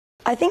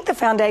I think the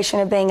foundation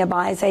of being a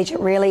buyer's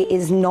agent really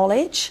is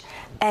knowledge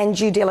and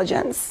due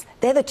diligence.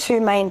 They're the two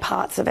main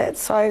parts of it.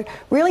 So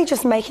really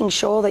just making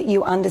sure that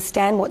you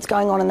understand what's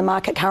going on in the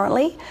market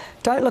currently.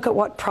 Don't look at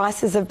what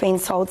prices have been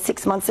sold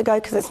 6 months ago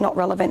because it's not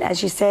relevant.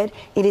 As you said,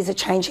 it is a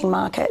changing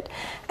market.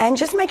 And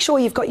just make sure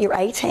you've got your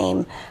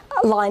A-team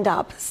lined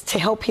up to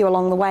help you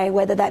along the way,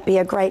 whether that be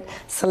a great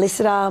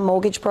solicitor,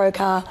 mortgage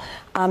broker,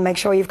 make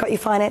sure you've got your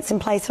finance in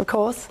place, of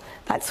course,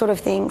 that sort of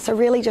thing. So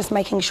really just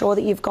making sure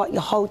that you've got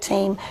your whole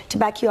team to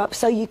back you up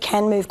so you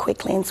can move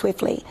quickly and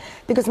swiftly.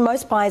 Because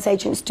most buyers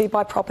agents do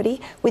buy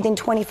property within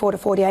 24 to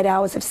 48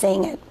 hours of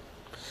seeing it.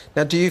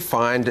 Now, do you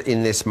find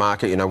in this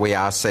market, you know, we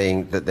are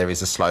seeing that there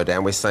is a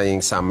slowdown. We're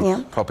seeing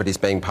some properties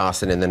being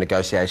passed and the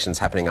negotiations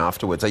happening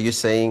afterwards. Are you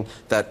seeing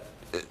that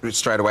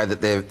straight away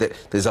that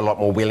there's a lot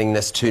more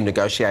willingness to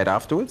negotiate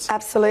afterwards?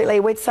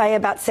 Absolutely. We'd say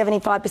about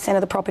 75%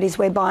 of the properties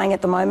we're buying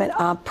at the moment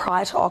are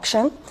prior to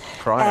auction.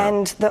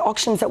 And the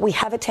auctions that we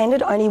have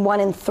attended, only 1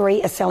 in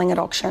 3 are selling at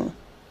auction.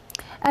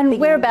 And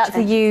whereabouts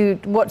are you,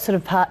 what sort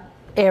of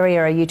area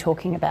are you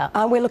talking about?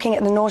 We're looking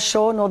at the North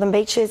Shore, Northern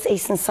Beaches,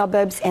 eastern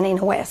suburbs and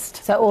inner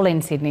west. So all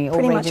in Sydney?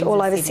 Pretty much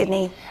all over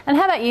Sydney. And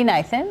how about you,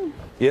 Nathan?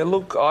 Yeah,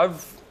 look,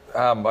 I've,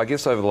 I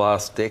guess over the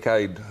last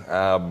decade,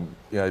 you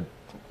know,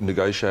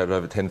 negotiated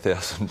over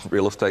 10,000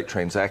 real estate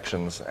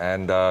transactions,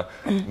 and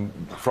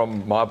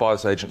from my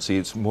buyer's agency,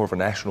 it's more of a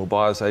national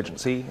buyer's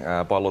agency.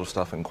 Buy a lot of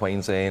stuff in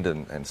Queensland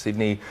and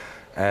Sydney,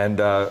 and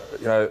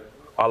you know,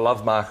 I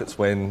love markets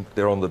when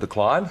they're on the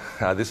decline.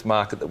 This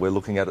market that we're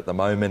looking at the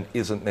moment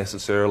isn't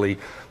necessarily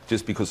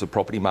just because the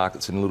property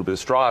market's in a little bit of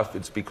strife.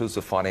 It's because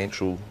the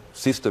financial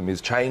system is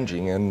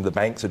changing and the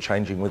banks are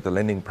changing with the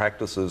lending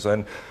practices.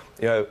 And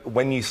you know,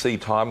 when you see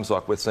times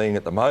like we're seeing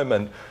at the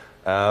moment,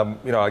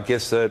 you know, I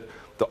guess that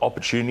the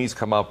opportunities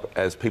come up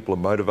as people are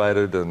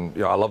motivated, and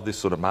you know, I love this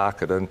sort of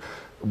market. And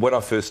when I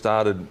first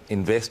started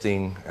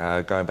investing,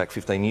 going back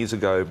 15 years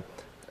ago,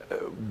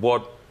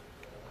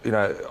 you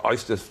know, I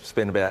used to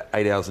spend about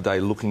 8 hours a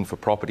day looking for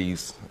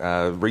properties,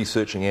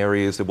 researching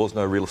areas. There was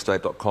no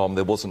realestate.com.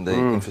 There wasn't the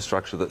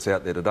infrastructure that's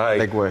out there today.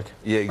 Legwork.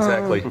 Yeah,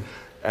 exactly.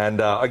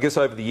 And I guess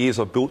over the years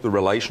I've built the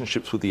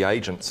relationships with the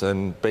agents,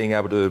 and being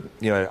able to,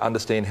 you know,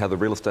 understand how the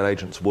real estate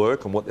agents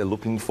work and what they're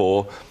looking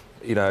for,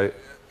 you know,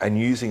 and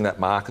using that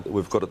market that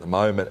we've got at the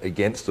moment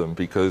against them,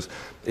 because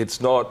it's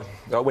not,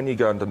 when you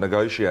go in to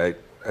negotiate,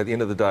 at the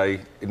end of the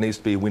day, it needs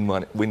to be a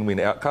win-win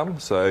outcome.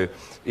 So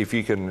if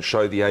you can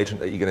show the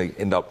agent that you're going to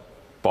end up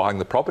buying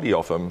the property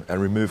off them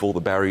and remove all the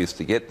barriers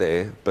to get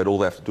there, but all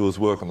they have to do is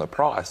work on the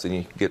price, and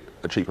you can get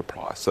a cheaper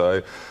price.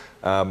 So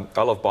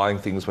I love buying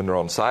things when they're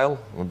on sale.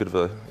 I'm a bit of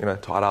a, you know,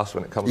 tight ass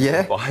when it comes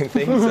to buying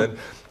things and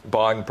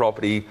buying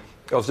property.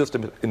 I was just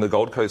in the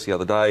Gold Coast the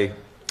other day,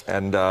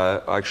 and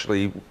I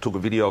actually took a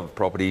video of a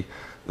property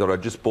that I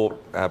just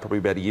bought probably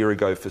about a year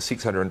ago for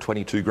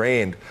 622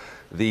 grand.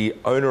 The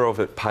owner of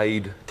it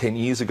paid 10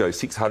 years ago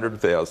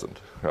 600,000.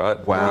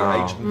 Right? Wow.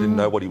 The agent didn't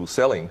know what he was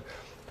selling,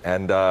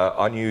 and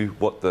I knew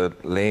what the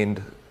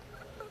land,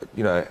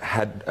 you know,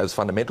 had as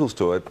fundamentals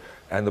to it,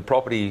 and the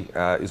property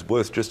is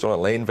worth, just on a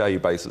land value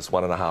basis,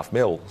 1.5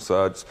 mil.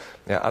 So it's,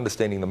 you know,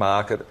 understanding the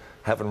market,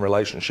 having a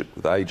relationship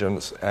with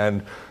agents,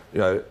 and you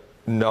know,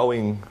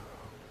 knowing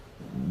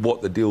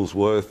what the deal's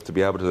worth to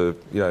be able to,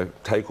 you know,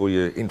 take all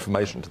your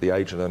information to the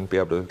agent and be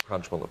able to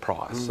crunch on the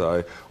price.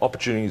 So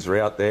opportunities are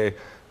out there.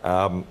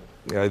 You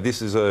know,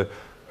 this is a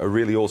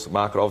really awesome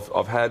market.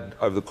 I've had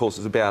over the course,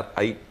 there's about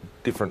 8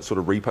 different sort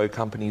of repo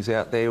companies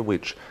out there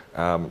which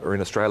are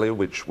in Australia,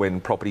 which when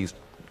properties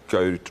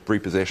go to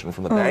repossession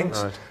from the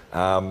banks,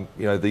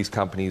 you know, these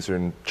companies are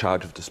in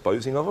charge of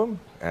disposing of them,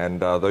 and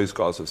those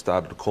guys have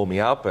started to call me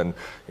up and,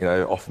 you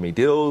know, offer me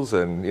deals,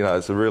 and you know,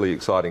 it's a really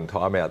exciting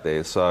time out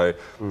there. So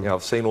you know,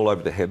 I've seen all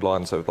over the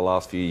headlines over the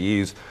last few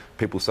years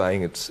people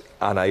saying it's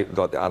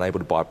unable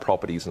to buy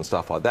properties and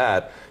stuff like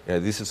that. You know,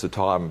 this is the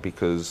time,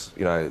 because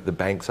you know, the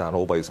banks aren't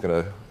always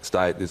going to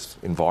stay at this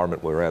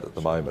environment we're at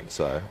the moment.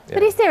 So, yeah.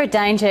 But is there a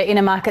danger in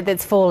a market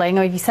that's falling,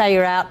 or if you say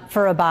you're out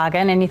for a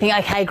bargain and you think,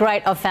 okay,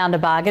 great, I've found a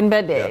bargain,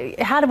 but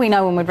how do we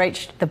know when we've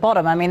reached the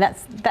bottom? I mean,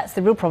 that's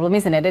the real problem,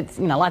 isn't it? It's,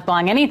 you know, like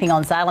buying anything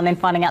on sale and then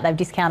finding out they've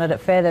discounted it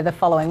further the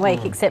following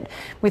week. Except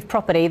with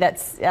property,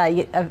 that's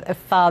a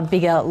far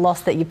bigger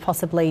loss that you're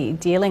possibly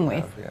dealing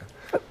with.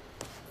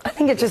 I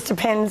think it just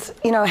depends,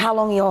 you know, how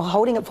long you're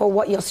holding it for,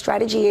 what your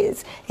strategy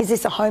is. Is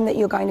this a home that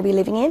you're going to be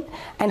living in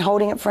and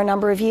holding it for a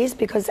number of years?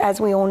 Because as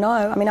we all know,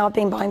 I mean, I've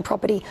been buying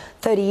property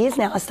 30 years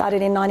now. I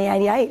started in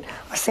 1988.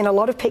 I've seen a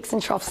lot of peaks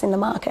and troughs in the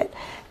market.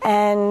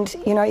 And,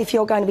 you know, if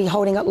you're going to be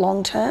holding it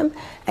long term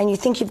and you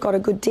think you've got a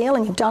good deal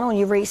and you've done all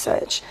your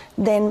research,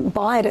 then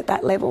buy it at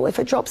that level. If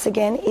it drops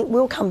again, it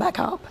will come back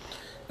up.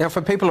 Now,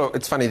 for people,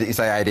 it's funny that you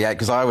say 88,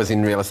 because I was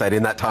in real estate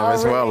in that time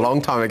as well, a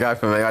long time ago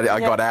for me.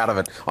 I got out of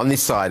it. On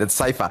this side, it's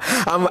safer.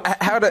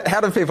 How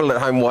do people at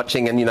home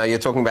watching, and, you know, you're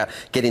talking about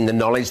getting the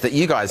knowledge that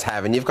you guys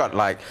have, and you've got,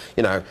 like,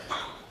 you know,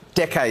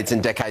 decades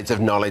and decades of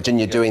knowledge, and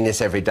you're doing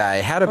this every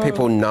day. How do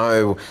people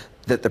know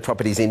that the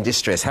property's in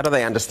distress? How do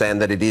they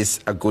understand that it is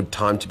a good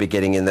time to be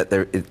getting in, that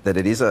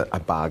it is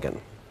a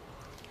bargain?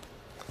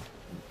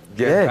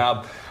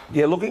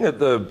 Yeah. Looking at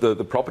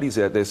the properties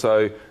out there,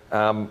 so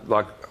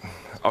like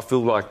I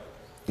feel like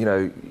you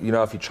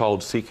know if your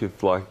child's sick,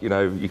 if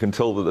you can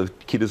tell that the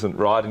kid isn't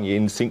right and you're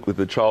in sync with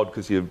the child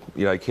because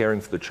you're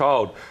caring for the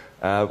child.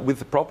 With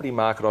the property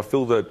market, I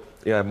feel that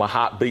my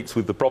heart beats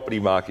with the property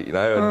market, and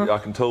I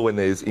can tell when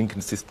there's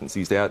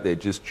inconsistencies out there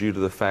just due to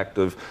the fact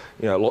of,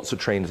 lots of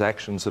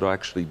transactions that I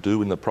actually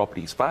do in the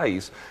property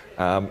space.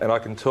 And I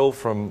can tell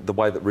from the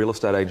way that real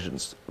estate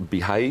agents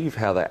behave,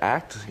 how they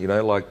act,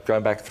 like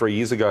going back 3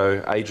 years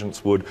ago,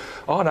 agents would,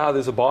 oh no,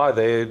 there's a buyer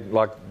there,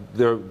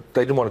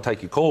 they didn't want to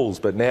take your calls,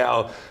 but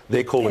now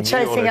they're calling you.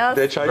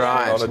 They're chasing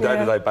on a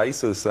day-to-day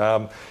basis.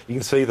 You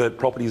can see that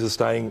properties are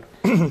staying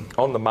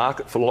on the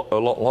market for a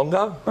lot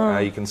longer.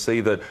 You can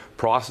see that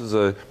price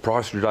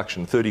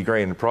reduction 30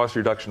 grand, price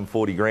reduction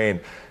 40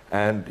 grand.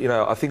 And,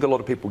 I think a lot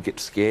of people get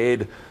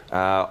scared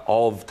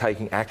of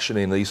taking action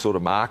in these sort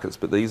of markets,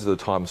 but these are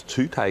the times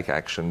to take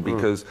action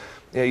because,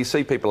 you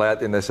see people out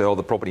there and they say, oh,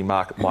 the property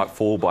market might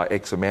fall by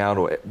X amount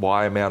or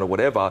Y amount or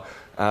whatever.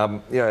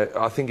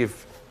 I think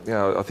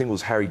I think it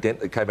was Harry Dent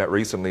that came out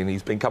recently, and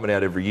he's been coming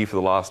out every year for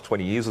the last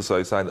 20 years or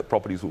so saying that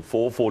properties will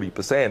fall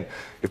 40%.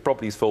 If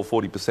properties fell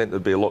 40%,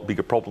 there'd be a lot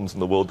bigger problems in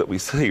the world that we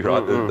see,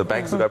 right? The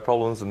banks would have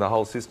problems and the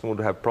whole system would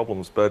have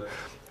problems. But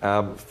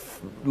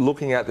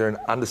looking out there and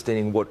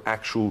understanding what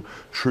actual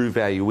true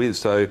value is.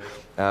 So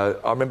I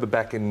remember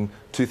back in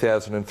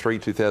 2003,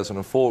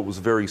 2004, it was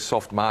a very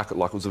soft market,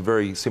 it was a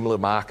very similar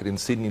market in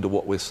Sydney to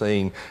what we're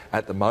seeing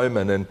at the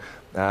moment. And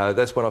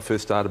that's when I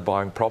first started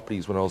buying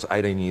properties when I was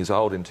 18 years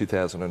old in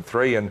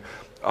 2003. And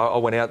I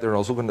went out there and I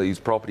was looking at these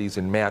properties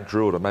in Mount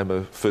Druitt. I made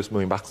my first $1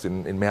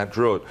 million in Mount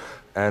Druitt.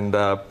 And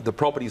the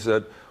properties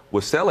that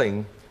were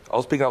selling, I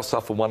was picking up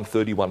stuff for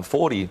 130,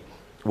 140,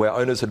 where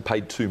owners had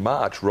paid too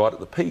much right at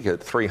the peak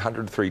at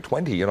 300,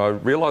 320. And I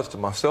realised to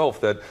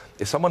myself that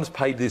if someone's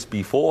paid this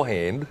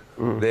beforehand,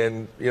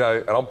 then,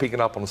 and I'm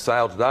picking up on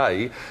sale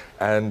today,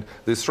 and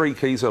there's three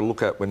keys I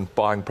look at when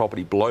buying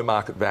property below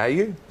market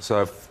value.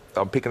 So if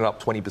I'm picking it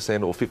up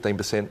 20% or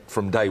 15%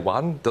 from day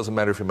one, doesn't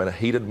matter if I'm in a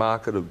heated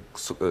market,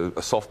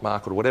 a soft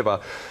market or whatever,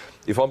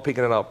 if I'm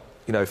picking it up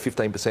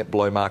 15%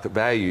 below market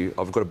value,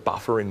 I've got a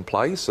buffer in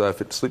place. So if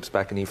it slips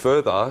back any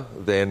further,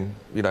 then,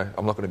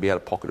 I'm not going to be out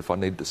of pocket if I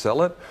need to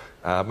sell it.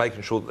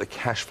 Making sure that the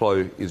cash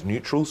flow is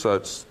neutral.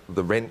 So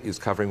the rent is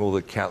covering all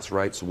the council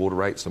rates, the water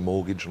rates, the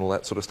mortgage and all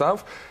that sort of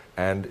stuff.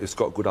 And it's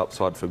got good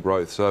upside for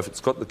growth. So if it's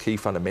got the key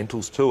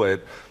fundamentals to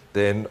it,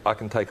 then I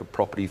can take a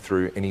property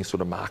through any sort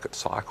of market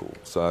cycle.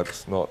 So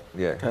it's not,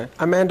 Okay.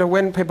 Amanda,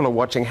 when people are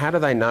watching, how do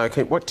they know?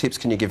 What tips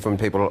can you give when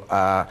people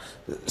are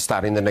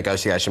starting the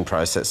negotiation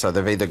process? So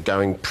they're either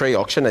going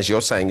pre-auction, as you're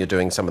saying, you're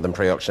doing some of them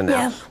pre-auction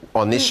now. Yeah.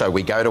 On this show,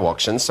 we go to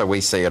auction, so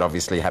we see it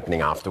obviously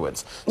happening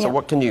afterwards. So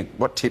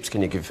what tips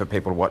can you give for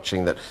people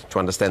watching to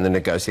understand the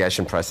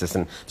negotiation process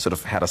and sort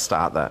of how to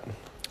start that?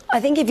 I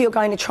think if you're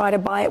going to try to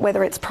buy it,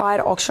 whether it's prior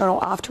to auction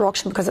or after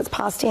auction because it's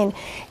passed in,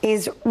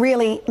 is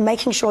really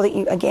making sure that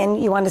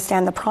you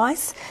understand the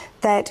price,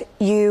 that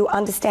you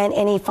understand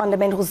any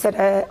fundamentals that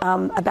are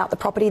about the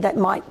property that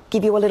might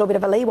give you a little bit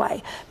of a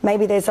leeway.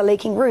 Maybe there's a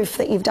leaking roof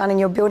that you've done in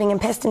your building and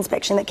pest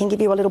inspection that can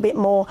give you a little bit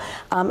more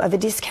of a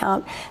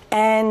discount.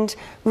 And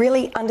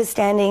really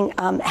understanding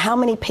how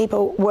many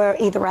people were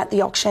either at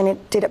the auction,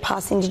 did it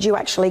pass in, did you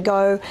actually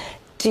go?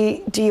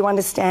 Do you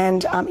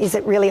understand, is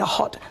it really a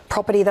hot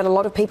property that a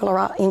lot of people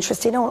are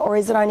interested in, or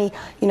is it only,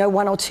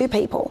 one or two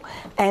people?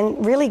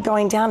 And really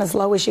going down as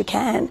low as you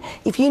can.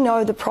 If you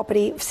know the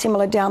property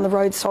similar down the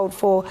road sold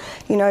for,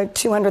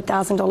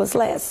 $200,000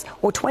 less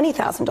or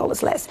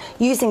 $20,000 less,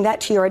 using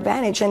that to your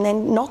advantage and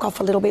then knock off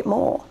a little bit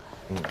more.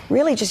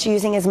 Really just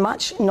using as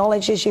much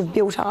knowledge as you've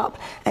built up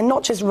and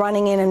not just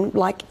running in and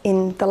like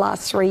in the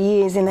last 3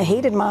 years in the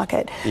heated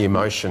market. The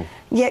emotion.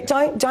 Yeah,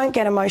 don't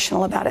get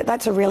emotional about it.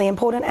 That's a really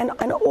important,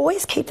 and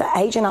always keep the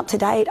agent up to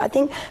date. I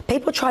think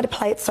people try to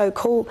play it so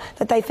cool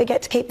that they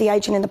forget to keep the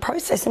agent in the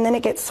process, and then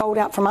it gets sold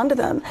out from under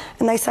them.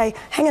 And they say,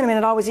 hang on a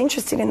minute, I was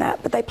interested in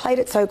that, but they played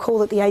it so cool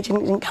that the agent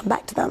didn't come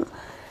back to them.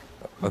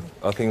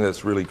 I think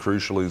that's really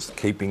crucial, is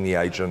keeping the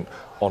agent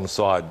on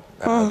side.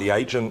 The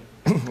agent,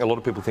 a lot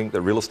of people think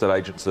that real estate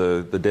agents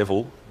are the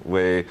devil,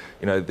 where,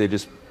 they're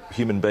just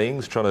human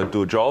beings trying to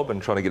do a job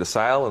and trying to get a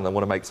sale, and they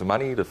want to make some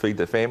money to feed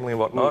their family and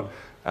whatnot.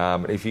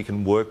 If you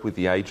can work with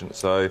the agent,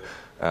 so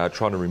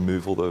trying to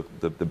remove all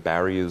the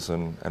barriers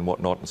and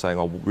whatnot, and saying,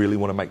 I really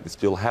want to make this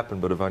deal happen,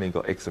 but I've only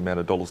got X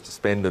amount of dollars to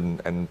spend,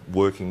 and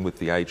working with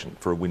the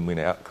agent for a win-win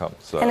outcome.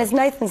 So. And as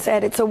Nathan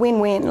said, it's a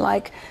win-win.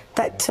 Like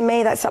that, to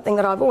me, that's something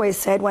that I've always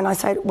said when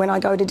I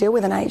go to deal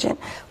with an agent.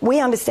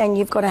 We understand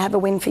you've got to have a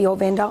win for your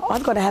vendor.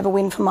 I've got to have a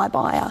win for my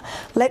buyer.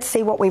 Let's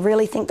see what we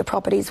really think the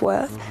property's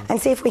worth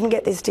and see if we can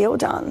get this deal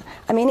done.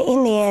 I mean,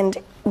 in the end,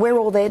 we're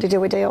all there to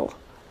do a deal.